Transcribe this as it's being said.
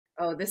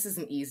Oh, this is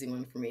an easy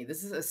one for me.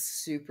 This is a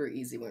super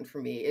easy one for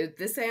me.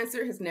 This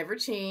answer has never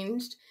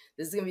changed.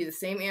 This is going to be the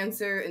same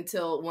answer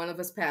until one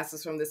of us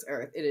passes from this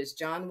earth. It is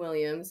John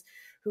Williams,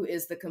 who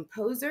is the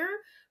composer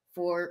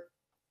for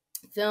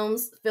film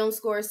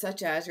scores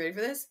such as, ready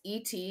for this?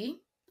 E.T.,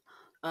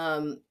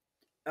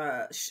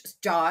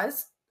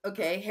 Jaws,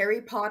 okay,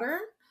 Harry Potter,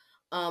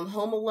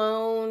 Home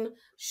Alone,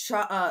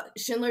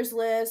 Schindler's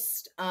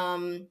List,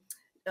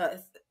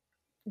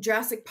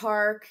 Jurassic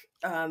Park,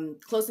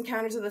 Close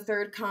Encounters of the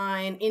Third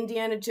Kind,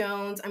 Indiana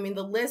Jones. I mean,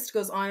 the list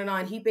goes on and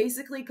on. He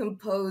basically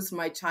composed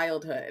my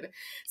childhood.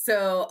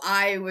 So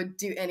I would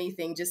do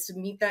anything just to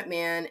meet that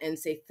man and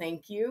say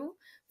thank you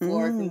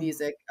for the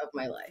music of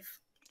my life.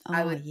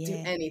 I would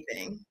do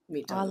anything.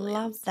 Meet John Williams.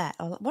 love that.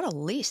 What a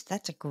list.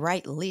 That's a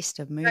great list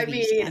of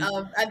movies. I mean,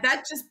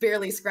 that just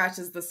barely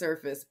scratches the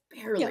surface.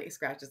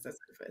 Scratches the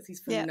surface. He's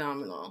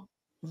phenomenal.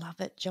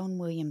 Love it. John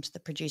Williams, the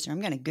producer. I'm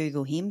going to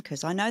Google him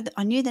because I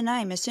knew the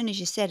name. As soon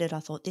as you said it, I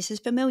thought this is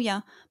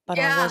familiar, but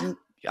I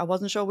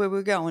wasn't sure where we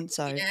were going.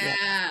 So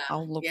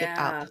I'll look it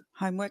up.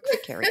 Homework for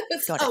Kerry.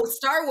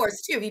 Star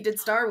Wars too. He did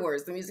Star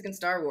Wars, the music in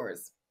Star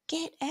Wars.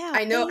 Get out.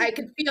 I know. I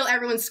could feel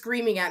everyone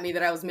screaming at me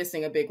that I was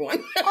missing a big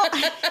one.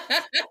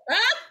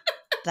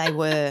 They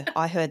were.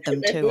 I heard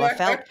them too.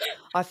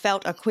 I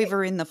felt a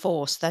quiver in the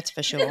force. That's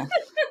for sure.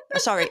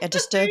 Sorry, a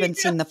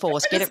disturbance in the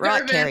force. Get it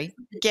right, Kerry.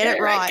 Get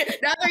it right.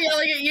 Now they're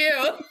yelling at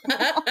you.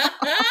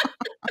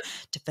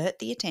 Divert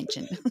the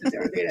attention.